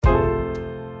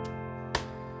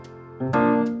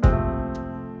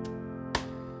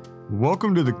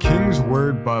Welcome to the King's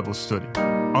Word Bible Study.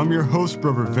 I'm your host,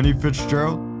 Brother Vinny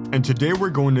Fitzgerald, and today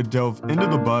we're going to delve into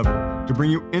the Bible to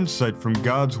bring you insight from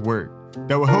God's Word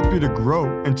that will help you to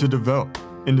grow and to develop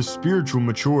into spiritual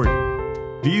maturity.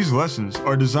 These lessons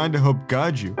are designed to help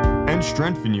guide you and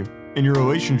strengthen you in your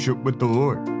relationship with the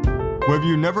Lord. Whether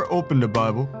you never opened the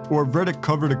Bible or read it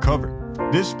cover to cover,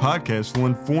 this podcast will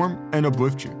inform and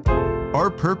uplift you. Our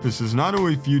purpose is not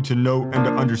only for you to know and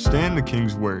to understand the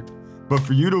King's Word, but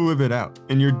for you to live it out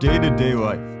in your day-to-day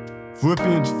life.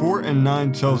 Philippians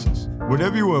 4:9 tells us,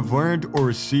 whatever you have learned or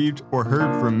received or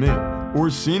heard from me or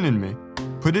seen in me,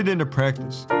 put it into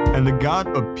practice, and the God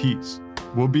of peace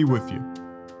will be with you.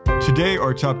 Today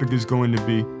our topic is going to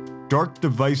be dark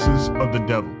devices of the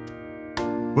devil.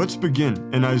 Let's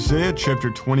begin in Isaiah chapter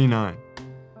 29.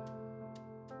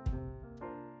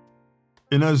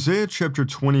 In Isaiah chapter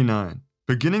 29,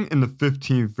 beginning in the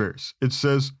 15th verse, it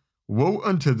says, "Woe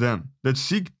unto them that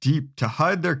seek deep to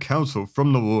hide their counsel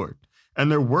from the Lord, and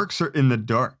their works are in the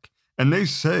dark. And they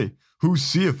say, Who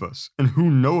seeth us, and who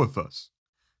knoweth us?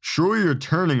 Surely your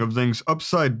turning of things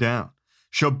upside down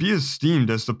shall be esteemed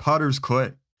as the potter's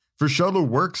clay. For shall the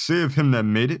work say of him that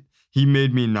made it, He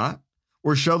made me not?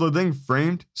 Or shall the thing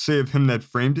framed say of him that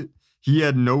framed it, He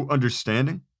had no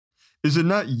understanding? Is it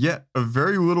not yet a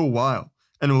very little while,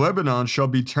 and Lebanon shall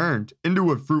be turned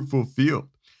into a fruitful field,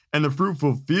 and the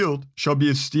fruitful field shall be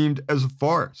esteemed as a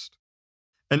forest?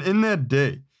 And in that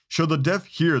day shall the deaf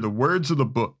hear the words of the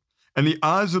book, and the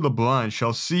eyes of the blind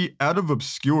shall see out of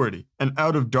obscurity and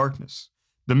out of darkness.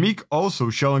 The meek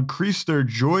also shall increase their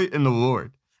joy in the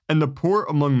Lord, and the poor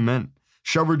among men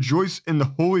shall rejoice in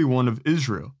the Holy One of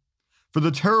Israel. For the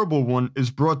terrible one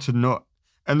is brought to naught,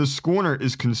 and the scorner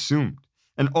is consumed,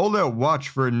 and all that watch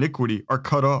for iniquity are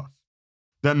cut off.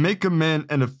 That make a man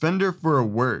an offender for a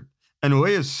word, and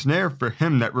lay a snare for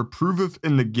him that reproveth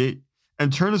in the gate,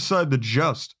 and turn aside the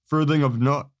just for a thing of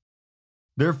naught.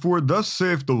 Therefore thus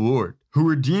saith the Lord, who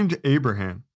redeemed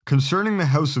Abraham, concerning the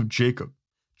house of Jacob,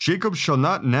 Jacob shall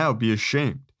not now be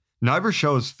ashamed, neither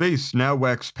shall his face now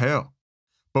wax pale.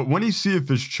 But when he seeth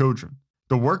his children,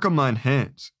 the work of mine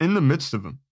hands, in the midst of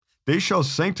them, they shall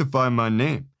sanctify my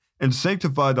name, and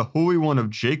sanctify the Holy One of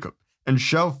Jacob, and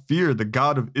shall fear the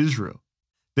God of Israel.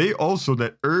 They also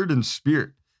that erred in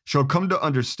spirit shall come to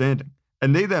understanding,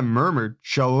 and they that murmured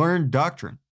shall learn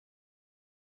doctrine."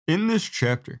 In this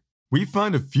chapter, we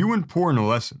find a few important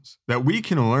lessons that we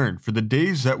can learn for the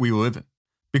days that we live in,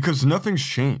 because nothing's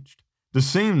changed. The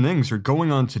same things are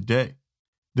going on today.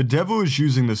 The devil is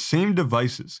using the same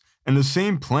devices and the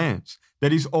same plans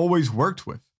that he's always worked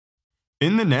with.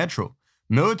 In the natural,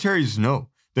 militaries know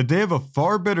that they have a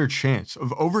far better chance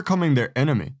of overcoming their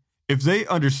enemy if they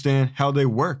understand how they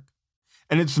work.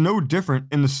 And it's no different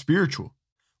in the spiritual.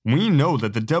 We know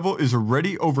that the devil is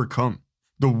already overcome.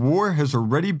 The war has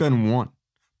already been won.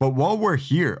 But while we're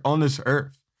here on this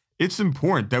earth, it's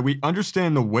important that we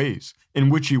understand the ways in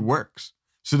which he works,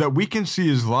 so that we can see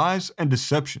his lies and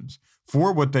deceptions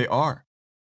for what they are.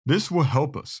 This will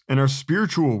help us in our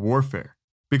spiritual warfare,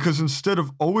 because instead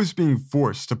of always being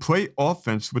forced to play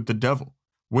offense with the devil,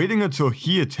 waiting until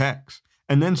he attacks,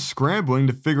 and then scrambling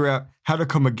to figure out how to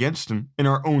come against him in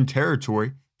our own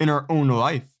territory, in our own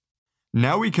life,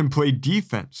 now we can play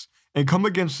defense and come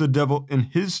against the devil in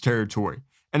his territory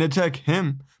and attack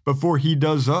him before he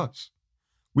does us.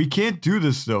 We can't do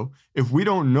this, though, if we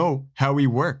don't know how he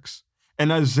works,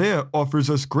 and Isaiah offers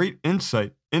us great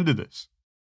insight into this.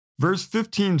 Verse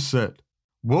 15 said,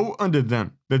 "Woe unto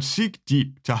them that seek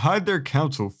deep to hide their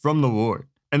counsel from the Lord,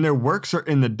 and their works are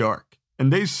in the dark,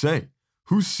 and they say,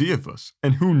 Who seeth us,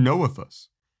 and who knoweth us?"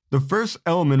 The first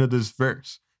element of this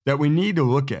verse that we need to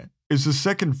look at is the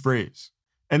second phrase,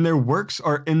 "and their works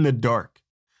are in the dark."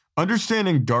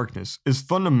 Understanding darkness is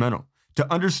fundamental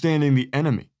to understanding the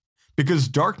enemy, because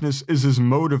darkness is his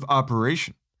mode of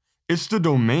operation. It's the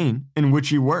domain in which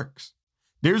he works.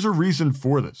 There's a reason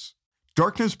for this.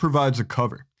 Darkness provides a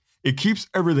cover. It keeps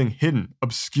everything hidden,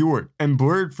 obscured, and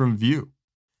blurred from view.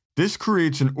 This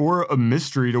creates an aura of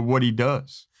mystery to what he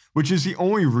does, which is the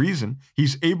only reason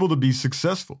he's able to be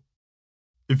successful.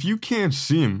 If you can't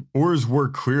see him or his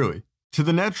work clearly, to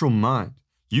the natural mind,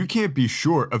 you can't be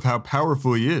sure of how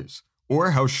powerful he is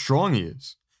or how strong he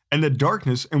is. And the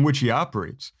darkness in which he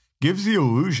operates gives the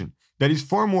illusion that he's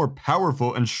far more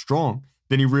powerful and strong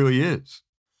than he really is.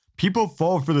 People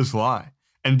fall for this lie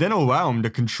and then allow him to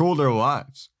control their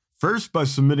lives, first by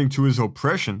submitting to his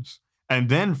oppressions, and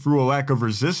then through a lack of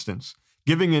resistance,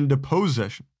 giving in to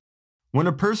possession. When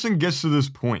a person gets to this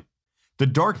point, the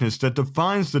darkness that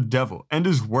defines the devil and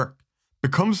his work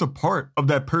becomes a part of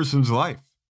that person's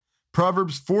life.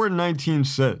 Proverbs 4:19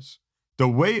 says, "The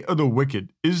way of the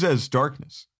wicked is as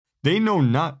darkness. They know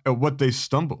not at what they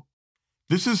stumble."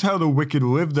 This is how the wicked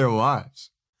live their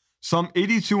lives. Psalm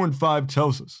 82:5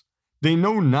 tells us, "They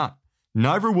know not,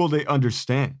 neither will they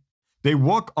understand. They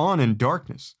walk on in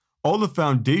darkness. All the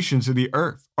foundations of the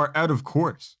earth are out of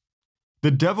course."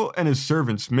 The devil and his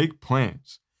servants make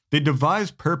plans. They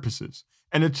devise purposes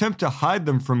and attempt to hide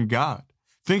them from God,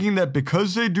 thinking that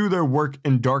because they do their work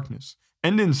in darkness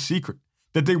and in secret,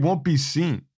 that they won't be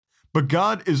seen. But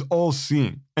God is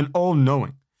all-seeing and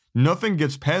all-knowing. Nothing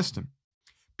gets past him.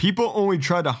 People only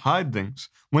try to hide things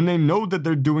when they know that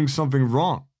they're doing something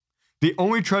wrong. They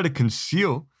only try to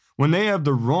conceal when they have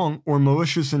the wrong or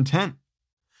malicious intent.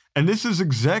 And this is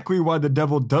exactly why the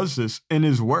devil does this in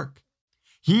his work.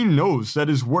 He knows that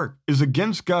his work is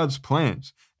against God's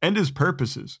plans and his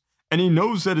purposes, and he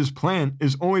knows that his plan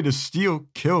is only to steal,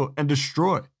 kill, and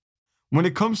destroy. When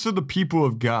it comes to the people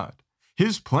of God,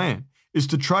 his plan is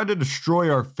to try to destroy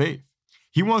our faith.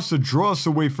 He wants to draw us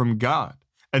away from God,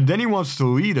 and then he wants to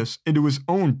lead us into his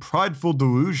own prideful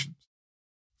delusions.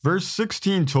 Verse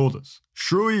 16 told us,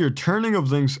 "Surely your turning of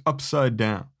things upside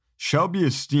down shall be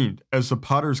esteemed as the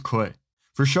potter's clay.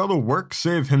 For shall the work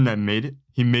say of him that made it,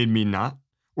 he made me not?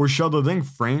 Or shall the thing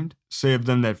framed say of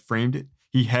them that framed it,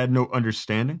 he had no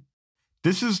understanding?"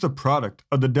 This is the product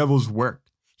of the devil's work.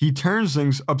 He turns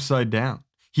things upside down.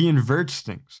 He inverts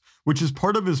things, which is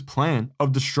part of his plan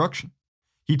of destruction.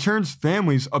 He turns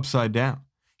families upside down.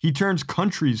 He turns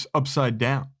countries upside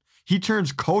down. He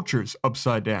turns cultures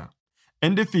upside down.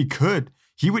 And if he could,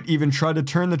 he would even try to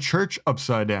turn the church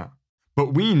upside down.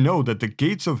 But we know that the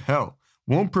gates of hell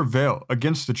won't prevail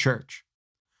against the church.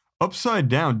 Upside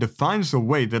down defines the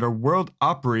way that our world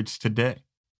operates today.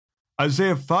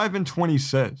 Isaiah 5:20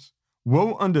 says,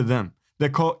 "Woe unto them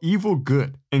that call evil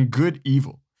good and good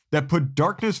evil, that put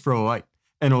darkness for light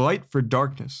and light for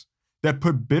darkness, that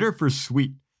put bitter for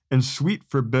sweet and sweet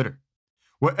for bitter."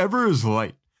 Whatever is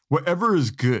light, whatever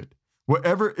is good,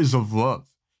 whatever is of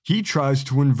love, he tries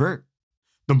to invert.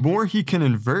 The more he can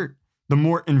invert, the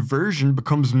more inversion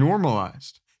becomes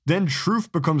normalized. Then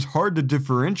truth becomes hard to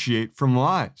differentiate from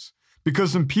lies,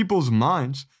 because in people's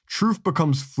minds, truth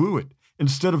becomes fluid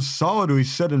instead of solidly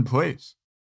set in place.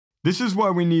 This is why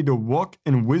we need to walk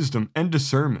in wisdom and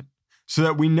discernment, so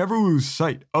that we never lose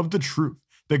sight of the truth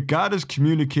that God has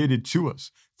communicated to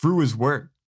us through his word.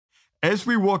 As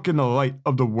we walk in the light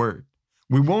of the word,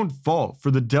 we won't fall for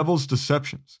the devil's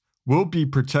deceptions. We'll be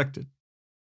protected.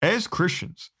 As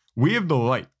Christians, we have the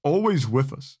light always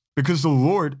with us, because the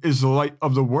Lord is the light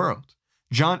of the world.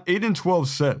 John 8:12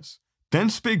 says, "Then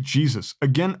spake Jesus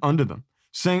again unto them,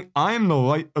 saying, I am the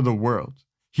light of the world.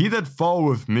 He that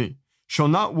followeth me shall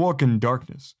not walk in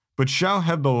darkness, but shall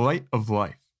have the light of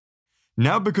life."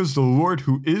 Now because the Lord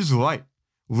who is light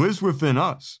lives within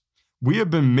us, we have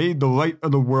been made the light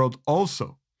of the world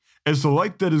also, as the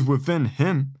light that is within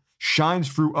him shines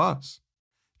through us.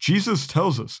 Jesus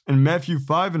tells us in Matthew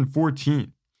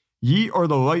 5:14, "Ye are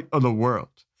the light of the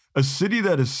world. A city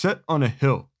that is set on a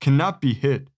hill cannot be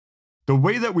hid." The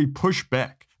way that we push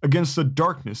back against the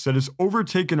darkness that has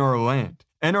overtaken our land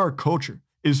and our culture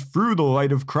is through the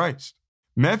light of Christ.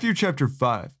 Matthew chapter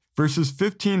 5, verses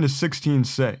 15-16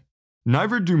 say,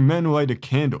 "Neither do men light a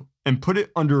candle and put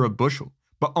it under a bushel,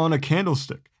 but on a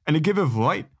candlestick, and it giveth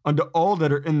light unto all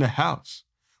that are in the house.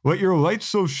 Let your light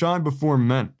so shine before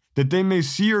men, that they may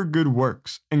see your good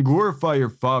works and glorify your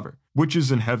Father, which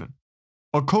is in heaven."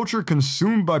 A culture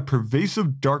consumed by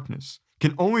pervasive darkness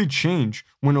can only change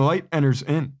when light enters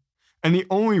in. And the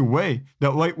only way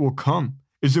that light will come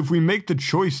is if we make the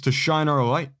choice to shine our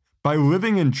light by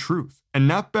living in truth and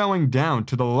not bowing down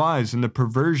to the lies and the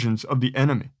perversions of the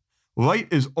enemy.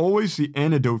 Light is always the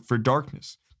antidote for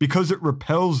darkness because it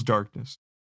repels darkness.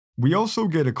 We also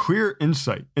get a clear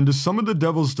insight into some of the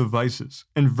devil's devices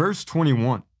in verse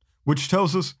 21, which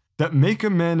tells us that make a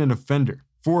man an offender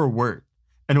for a word,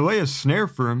 and lay a snare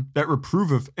for him that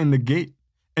reproveth in the gate,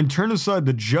 and turn aside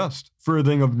the just for a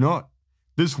thing of naught.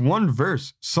 This one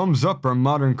verse sums up our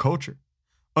modern culture.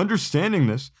 Understanding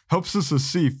this helps us to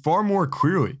see far more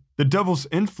clearly the devil's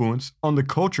influence on the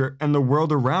culture and the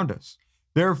world around us.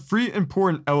 There are three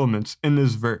important elements in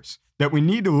this verse that we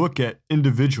need to look at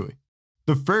individually.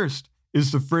 The first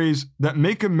is the phrase that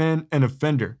make a man an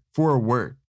offender for a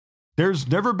word. There's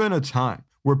never been a time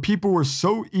where people were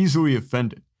so easily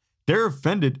offended. They're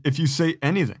offended if you say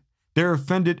anything. They're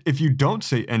offended if you don't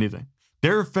say anything.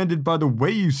 They're offended by the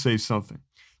way you say something.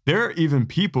 There are even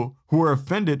people who are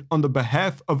offended on the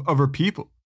behalf of other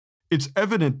people. It's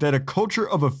evident that a culture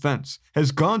of offense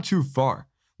has gone too far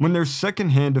when there's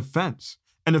secondhand offense,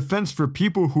 an offense for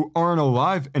people who aren't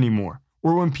alive anymore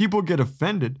or when people get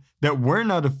offended that we're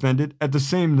not offended at the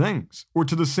same things or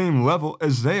to the same level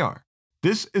as they are.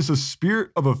 This is a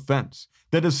spirit of offense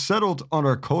that is settled on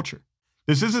our culture.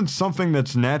 This isn't something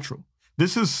that's natural.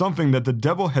 This is something that the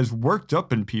devil has worked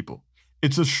up in people.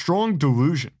 It's a strong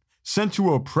delusion sent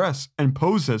to oppress and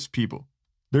possess people.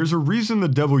 There's a reason the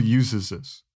devil uses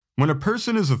this. When a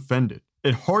person is offended,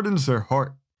 it hardens their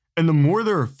heart, and the more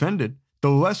they're offended, the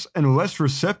less and less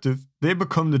receptive they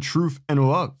become to truth and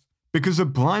love, because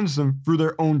it blinds them through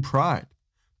their own pride.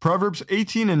 Proverbs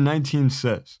 18:19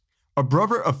 says, "A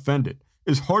brother offended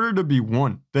is harder to be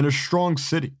won than a strong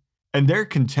city, and their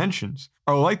contentions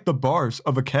are like the bars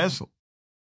of a castle."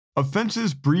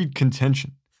 Offenses breed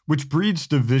contention, which breeds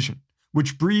division,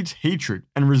 which breeds hatred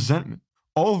and resentment,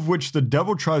 all of which the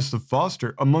devil tries to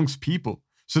foster amongst people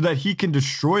so that he can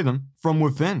destroy them from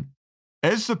within.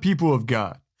 As the people of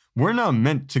God, we're not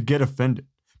meant to get offended,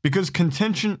 because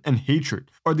contention and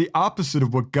hatred are the opposite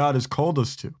of what God has called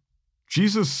us to.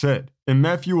 Jesus said in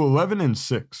Matthew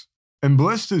 11:6, "And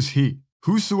blessed is he,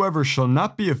 whosoever shall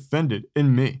not be offended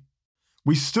in me."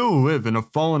 We still live in a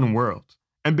fallen world,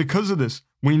 and because of this,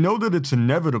 we know that it's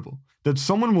inevitable that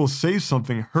someone will say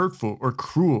something hurtful or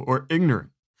cruel or ignorant,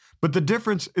 but the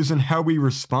difference is in how we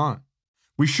respond.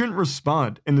 We shouldn't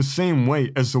respond in the same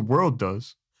way as the world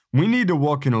does. We need to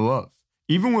walk in love,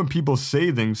 even when people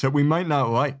say things that we might not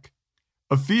like.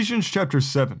 Ephesians chapter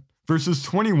 7, verses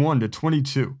 21 to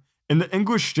 22, in the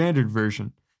English Standard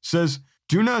Version, says,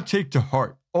 "Do not take to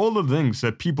heart all the things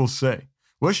that people say,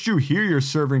 lest you hear your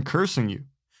servant cursing you.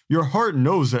 Your heart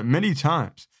knows that many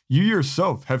times you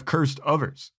yourself have cursed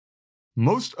others."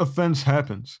 Most offense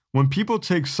happens when people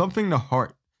take something to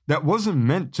heart that wasn't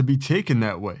meant to be taken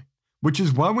that way, which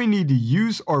is why we need to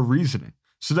use our reasoning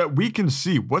so that we can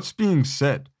see what's being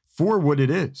said for what it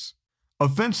is.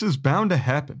 Offense is bound to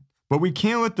happen, but we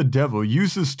can't let the devil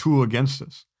use this tool against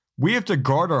us. We have to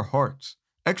guard our hearts,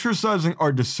 exercising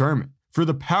our discernment for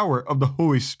the power of the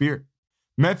Holy Spirit.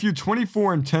 Matthew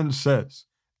 24:10 says,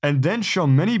 "And then shall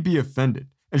many be offended,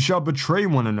 and shall betray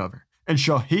one another, and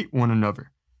shall hate one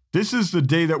another." This is the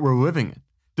day that we're living in.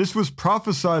 This was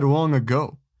prophesied long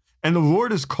ago, and the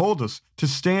Lord has called us to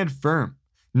stand firm,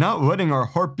 not letting our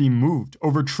heart be moved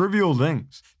over trivial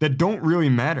things that don't really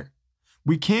matter.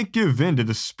 We can't give in to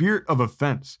the spirit of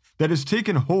offense that has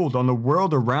taken hold on the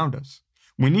world around us.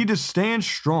 We need to stand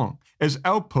strong as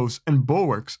outposts and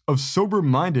bulwarks of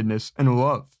sober-mindedness and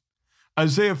love.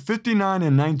 Isaiah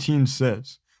 59:19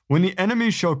 says, "When the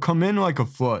enemy shall come in like a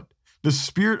flood, the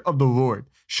Spirit of the Lord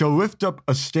shall lift up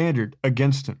a standard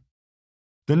against him."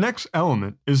 The next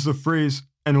element is the phrase,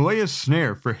 "and lay a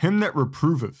snare for him that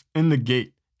reproveth in the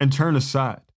gate, and turn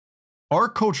aside." Our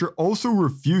culture also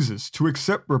refuses to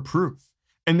accept reproof,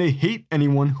 and they hate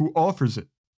anyone who offers it.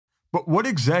 But what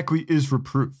exactly is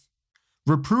reproof?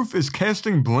 Reproof is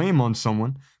casting blame on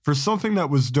someone for something that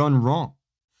was done wrong.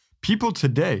 People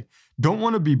today don't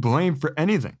want to be blamed for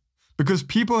anything, because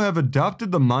people have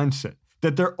adopted the mindset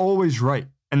that they're always right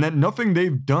and that nothing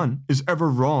they've done is ever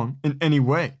wrong in any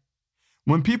way.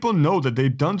 When people know that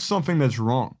they've done something that's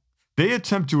wrong, they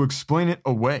attempt to explain it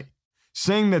away,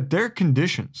 saying that their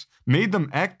conditions made them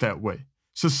act that way,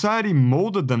 society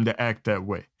molded them to act that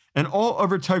way, and all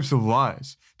other types of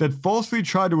lies that falsely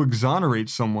try to exonerate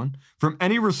someone from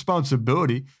any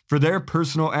responsibility for their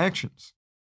personal actions.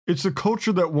 It's a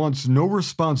culture that wants no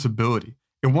responsibility.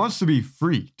 It wants to be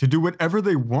free to do whatever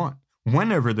they want,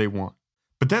 whenever they want.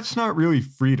 But that's not really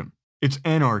freedom. It's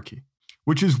anarchy,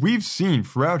 which, as we've seen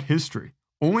throughout history,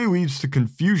 only leads to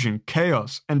confusion,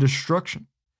 chaos, and destruction.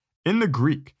 In the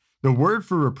Greek, the word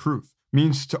for reproof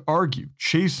means to argue,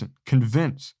 chasten,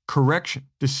 convince, correction,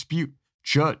 dispute,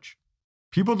 judge.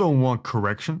 People don't want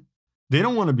correction. They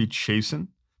don't want to be chastened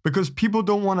because people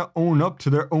don't want to own up to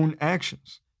their own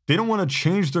actions. They don't want to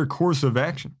change their course of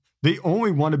action. They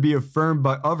only want to be affirmed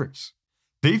by others.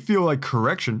 They feel like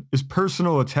correction is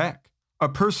personal attack, a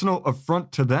personal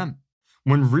affront to them,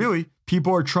 when really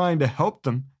people are trying to help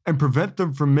them and prevent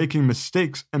them from making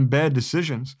mistakes and bad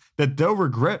decisions that they'll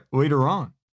regret later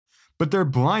on. But they're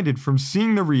blinded from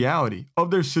seeing the reality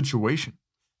of their situation,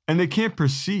 and they can't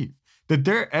perceive that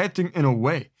they're acting in a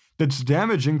way that's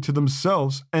damaging to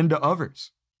themselves and to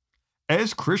others.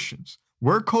 As Christians,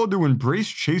 we're called to embrace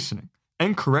chastening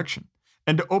and correction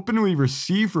and to openly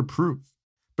receive reproof,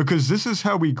 because this is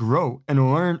how we grow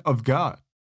and learn of God.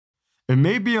 It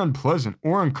may be unpleasant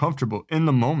or uncomfortable in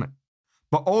the moment,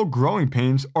 but all growing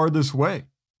pains are this way.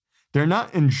 They're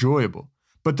not enjoyable,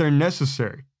 but they're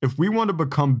necessary if we want to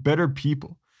become better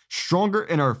people, stronger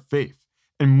in our faith,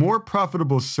 and more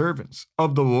profitable servants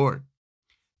of the Lord.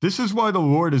 This is why the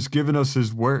Lord has given us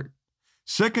His word.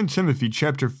 2 Timothy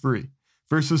chapter 3,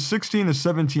 verses 16 to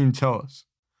 17 tell us,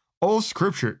 all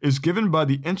Scripture is given by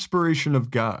the inspiration of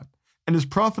God and is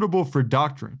profitable for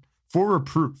doctrine, for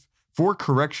reproof, for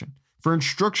correction, for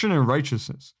instruction in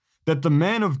righteousness, that the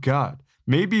man of God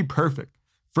may be perfect,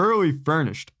 thoroughly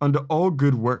furnished unto all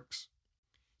good works.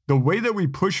 The way that we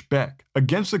push back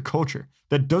against a culture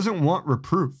that doesn't want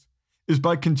reproof is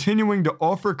by continuing to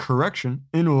offer correction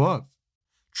in love.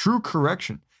 True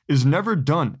correction is never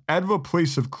done out of a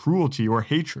place of cruelty or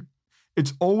hatred.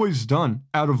 It's always done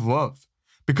out of love,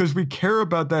 because we care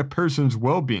about that person's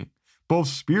well-being, both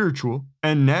spiritual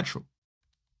and natural.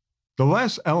 The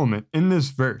last element in this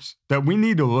verse that we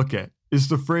need to look at is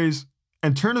the phrase,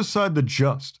 and turn aside the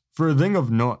just for a thing of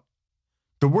naught.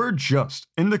 The word just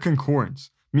in the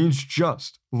concordance means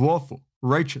just, lawful,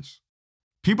 righteous.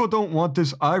 People don't want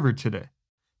this either today.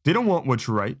 They don't want what's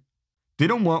right. They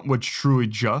don't want what's truly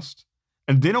just.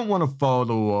 And they don't want to follow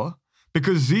the law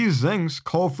because these things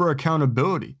call for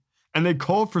accountability and they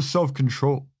call for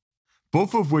self-control,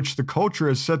 both of which the culture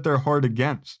has set their heart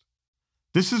against.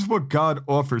 This is what God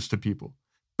offers to people,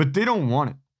 but they don't want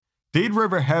it. They'd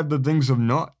rather have the things of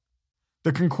naught.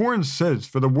 The concordance says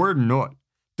for the word naught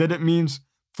that it means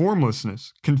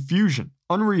formlessness, confusion,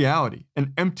 unreality,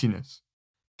 and emptiness.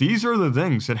 These are the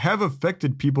things that have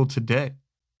affected people today.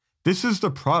 This is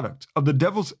the product of the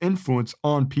devil's influence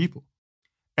on people.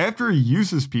 After he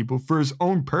uses people for his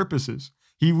own purposes,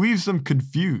 he leaves them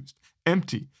confused,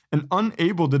 empty, and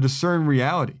unable to discern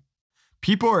reality.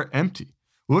 People are empty,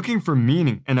 looking for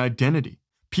meaning and identity.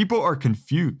 People are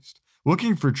confused,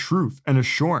 looking for truth and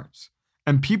assurance.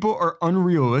 And people are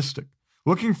unrealistic,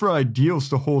 looking for ideals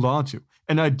to hold on to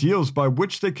and ideals by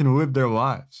which they can live their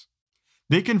lives.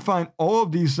 They can find all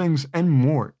of these things and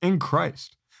more in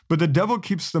Christ, but the devil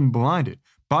keeps them blinded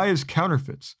by his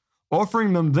counterfeits,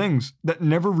 offering them things that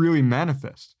never really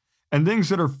manifest and things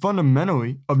that are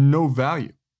fundamentally of no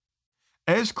value.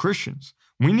 As Christians,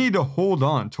 we need to hold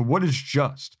on to what is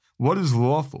just, what is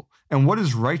lawful, and what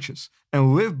is righteous,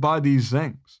 and live by these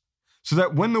things, so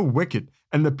that when the wicked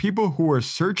and the people who are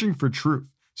searching for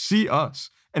truth see us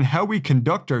and how we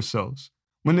conduct ourselves,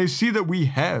 when they see that we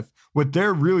have what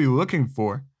they're really looking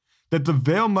for, that the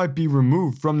veil might be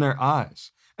removed from their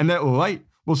eyes, and that light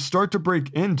will start to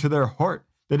break into their heart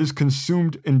that is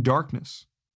consumed in darkness.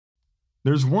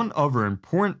 There's one other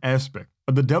important aspect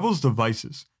of the devil's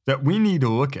devices that we need to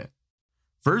look at.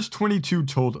 Verse 22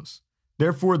 told us,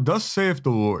 "Therefore thus saith the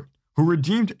Lord, who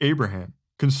redeemed Abraham,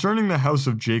 concerning the house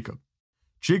of Jacob.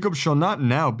 Jacob shall not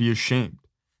now be ashamed,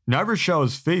 neither shall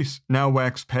his face now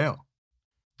wax pale."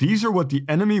 These are what the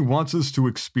enemy wants us to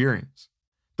experience.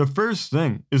 The first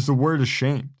thing is the word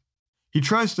ashamed. He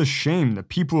tries to shame the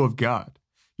people of God,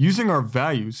 using our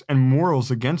values and morals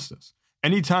against us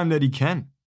anytime that he can.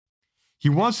 He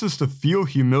wants us to feel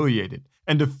humiliated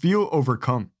and to feel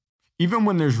overcome, even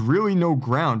when there's really no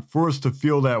ground for us to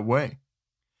feel that way.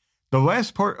 The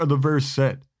last part of the verse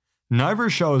said,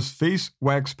 "Neither shall his face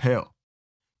wax pale."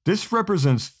 This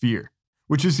represents fear,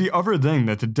 which is the other thing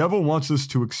that the devil wants us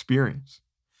to experience.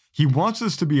 He wants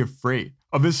us to be afraid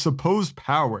of his supposed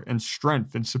power and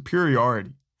strength and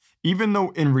superiority, even though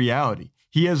in reality,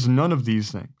 he has none of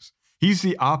these things. He's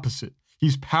the opposite.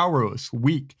 He's powerless,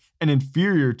 weak, and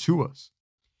inferior to us.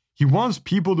 He wants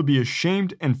people to be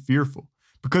ashamed and fearful,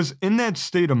 because in that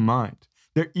state of mind,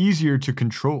 they're easier to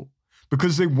control,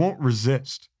 because they won't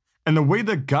resist. And the way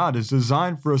that God is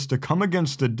designed for us to come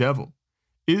against the devil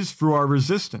is through our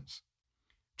resistance.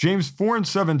 James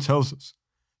 4:7 tells us,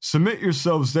 "Submit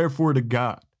yourselves therefore to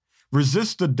God.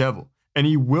 Resist the devil, and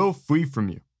he will flee from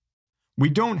you." We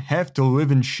don't have to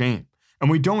live in shame, and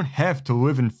we don't have to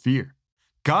live in fear.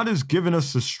 God has given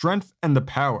us the strength and the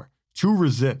power to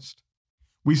resist.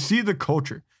 We see the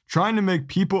culture trying to make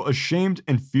people ashamed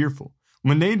and fearful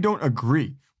when they don't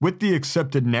agree with the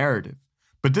accepted narrative,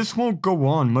 but this won't go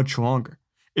on much longer.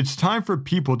 It's time for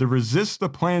people to resist the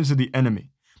plans of the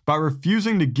enemy by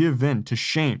refusing to give in to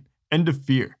shame and to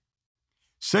fear.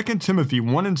 2 Timothy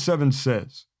 1:7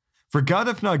 says, "For God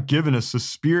hath not given us the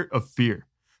spirit of fear,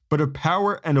 but of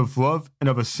power and of love and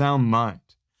of a sound mind."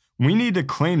 We need to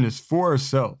claim this for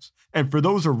ourselves and for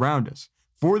those around us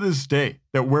for this day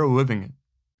that we're living in.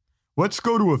 Let's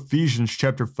go to Ephesians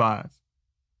chapter 5.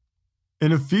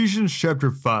 In Ephesians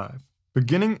chapter 5,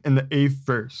 beginning in the 8th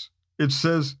verse, it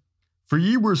says, "For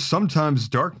ye were sometimes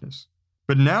darkness,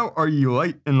 but now are ye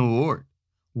light in the Lord.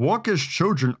 Walk as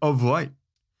children of light.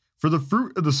 For the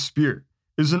fruit of the Spirit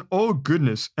is in all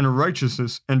goodness and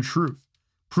righteousness and truth,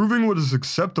 proving what is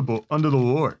acceptable unto the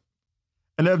Lord.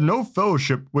 And have no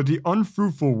fellowship with the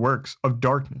unfruitful works of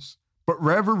darkness, but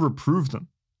rather reprove them.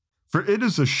 For it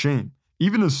is a shame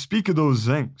even to speak of those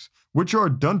things which are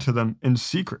done to them in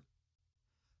secret.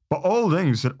 But all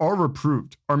things that are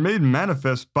reproved are made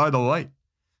manifest by the light.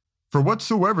 For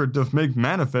whatsoever doth make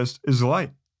manifest is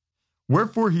light.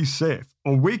 Wherefore he saith,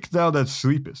 Awake thou that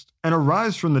sleepest, and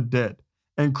arise from the dead,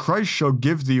 and Christ shall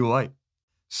give thee light.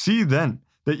 See then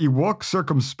that ye walk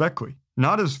circumspectly,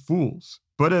 not as fools,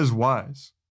 but as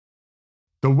wise.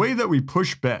 The way that we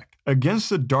push back against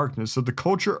the darkness of the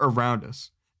culture around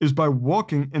us is by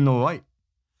walking in the light.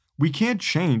 We can't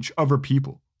change other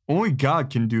people. Only God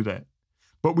can do that.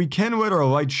 But we can let our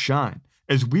light shine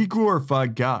as we glorify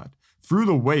God through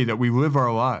the way that we live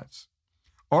our lives.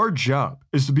 Our job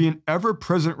is to be an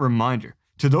ever-present reminder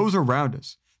to those around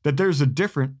us that there's a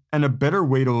different and a better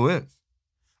way to live.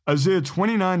 Isaiah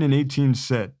 29:18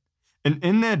 said, And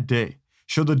in that day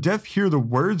shall the deaf hear the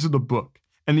words of the book,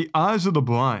 and the eyes of the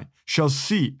blind shall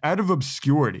see out of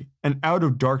obscurity and out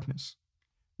of darkness.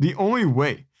 The only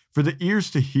way for the ears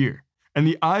to hear and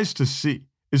the eyes to see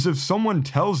is if someone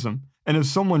tells them and if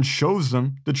someone shows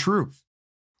them the truth.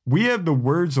 We have the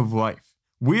words of life.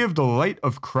 We have the light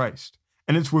of Christ,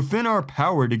 and it's within our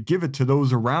power to give it to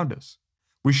those around us.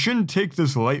 We shouldn't take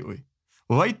this lightly.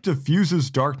 Light diffuses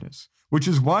darkness, which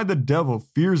is why the devil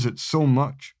fears it so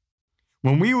much.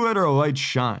 When we let our light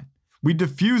shine, we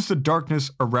diffuse the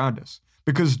darkness around us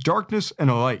because darkness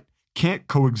and light can't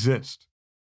coexist.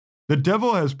 The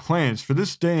devil has plans for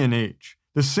this day and age,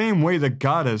 the same way that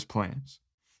God has plans.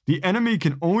 The enemy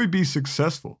can only be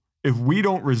successful if we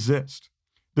don't resist.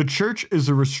 The church is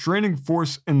a restraining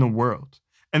force in the world,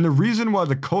 and the reason why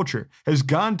the culture has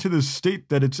gone to the state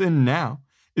that it's in now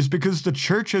is because the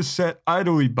church has sat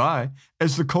idly by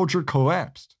as the culture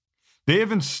collapsed. They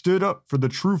haven't stood up for the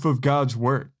truth of God's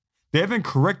word. They haven't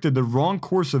corrected the wrong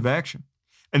course of action,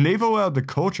 and they've allowed the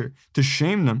culture to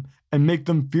shame them and make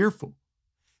them fearful.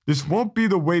 This won't be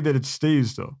the way that it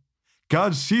stays, though.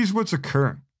 God sees what's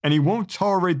occurring, and he won't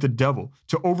tolerate the devil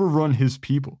to overrun his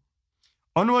people.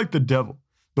 Unlike the devil,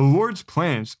 the Lord's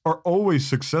plans are always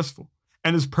successful,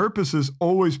 and his purposes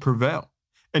always prevail,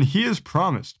 and he has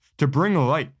promised to bring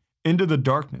light into the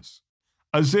darkness.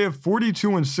 Isaiah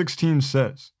 42:16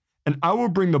 says, And I will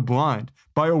bring the blind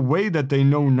by a way that they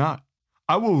know not.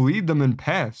 I will lead them in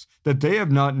paths that they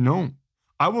have not known.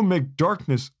 I will make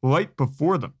darkness light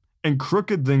before them, and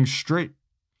crooked things straight.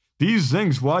 These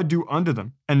things will I do unto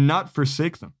them, and not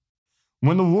forsake them.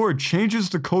 When the Lord changes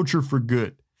the culture for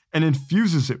good, and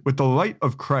infuses it with the light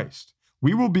of Christ,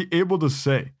 we will be able to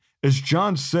say, as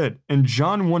John said in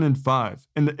John 1:5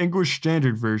 in the English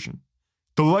Standard Version,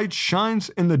 The light shines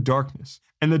in the darkness,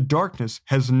 and the darkness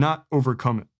has not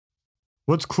overcome it.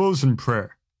 Let's close in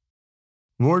prayer.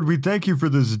 Lord, we thank you for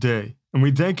this day, and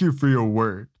we thank you for your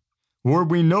word.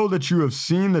 Lord, we know that you have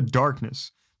seen the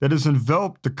darkness that has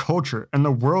enveloped the culture and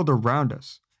the world around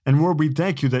us. And Lord, we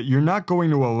thank you that you're not going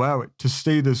to allow it to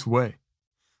stay this way.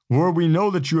 Lord, we know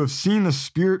that you have seen the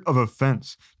spirit of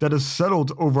offense that has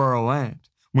settled over our land.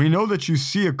 We know that you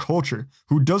see a culture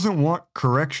who doesn't want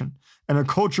correction and a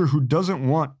culture who doesn't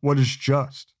want what is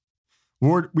just.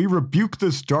 Lord, we rebuke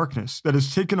this darkness that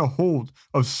has taken a hold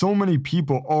of so many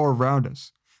people all around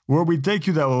us. Lord, we thank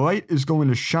you that light is going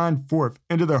to shine forth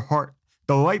into their heart,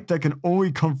 the light that can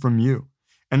only come from you,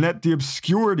 and that the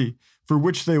obscurity for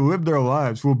which they live their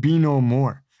lives will be no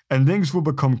more, and things will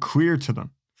become clear to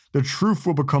them. The truth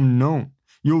will become known.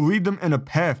 You'll lead them in a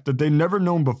path that they've never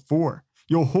known before.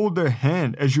 You'll hold their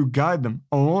hand as you guide them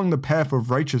along the path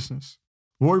of righteousness.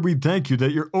 Lord, we thank you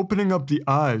that you're opening up the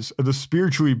eyes of the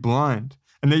spiritually blind,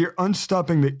 and that you're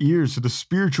unstopping the ears of the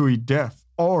spiritually deaf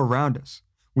all around us.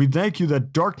 We thank you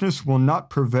that darkness will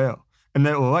not prevail, and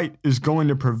that light is going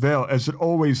to prevail as it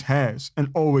always has and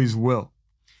always will.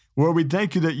 Lord, we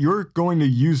thank you that you're going to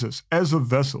use us as a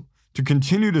vessel to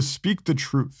continue to speak the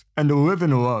truth and to live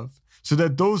in love, so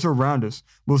that those around us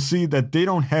will see that they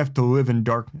don't have to live in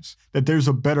darkness, that there's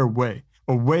a better way,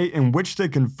 a way in which they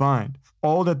can find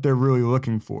all that they're really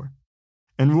looking for.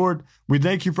 And Lord, we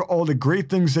thank you for all the great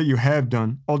things that you have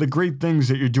done, all the great things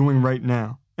that you're doing right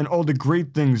now, and all the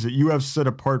great things that you have set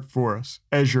apart for us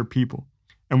as your people.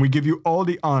 And we give you all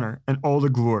the honor and all the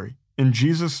glory. In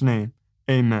Jesus' name,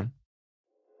 amen.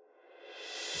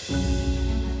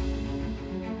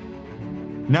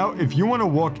 Now, if you want to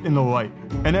walk in the light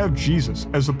and have Jesus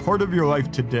as a part of your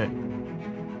life today,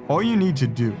 all you need to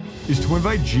do is to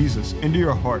invite Jesus into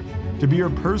your heart to be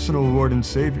your personal Lord and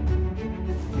Savior.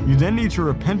 You then need to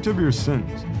repent of your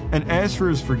sins and ask for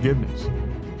his forgiveness.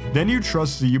 Then you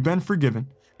trust that you've been forgiven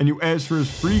and you ask for his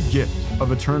free gift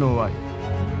of eternal life.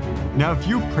 Now, if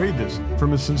you prayed this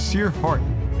from a sincere heart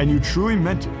and you truly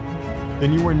meant it,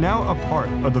 then you are now a part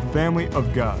of the family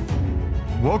of God.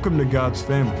 Welcome to God's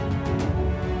family.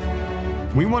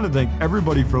 We want to thank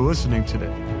everybody for listening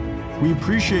today. We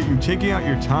appreciate you taking out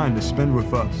your time to spend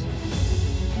with us.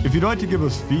 If you'd like to give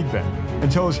us feedback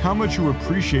and tell us how much you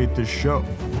appreciate this show,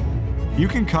 you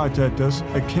can contact us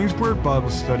at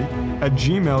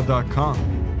kingswordbiblestudy@gmail.com.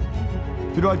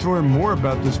 If you'd like to learn more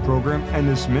about this program and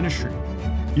this ministry,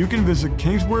 you can visit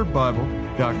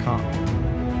kingswordbible.com.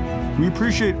 We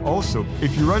appreciate also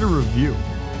if you write a review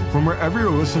from wherever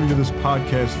you're listening to this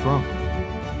podcast from.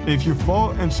 And if you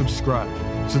follow and subscribe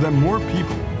so that more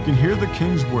people can hear the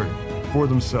King's Word for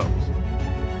themselves.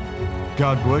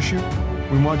 God bless you.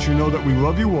 We want you to know that we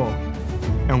love you all,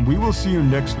 and we will see you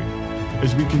next week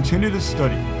as we continue to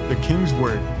study the King's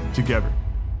Word together.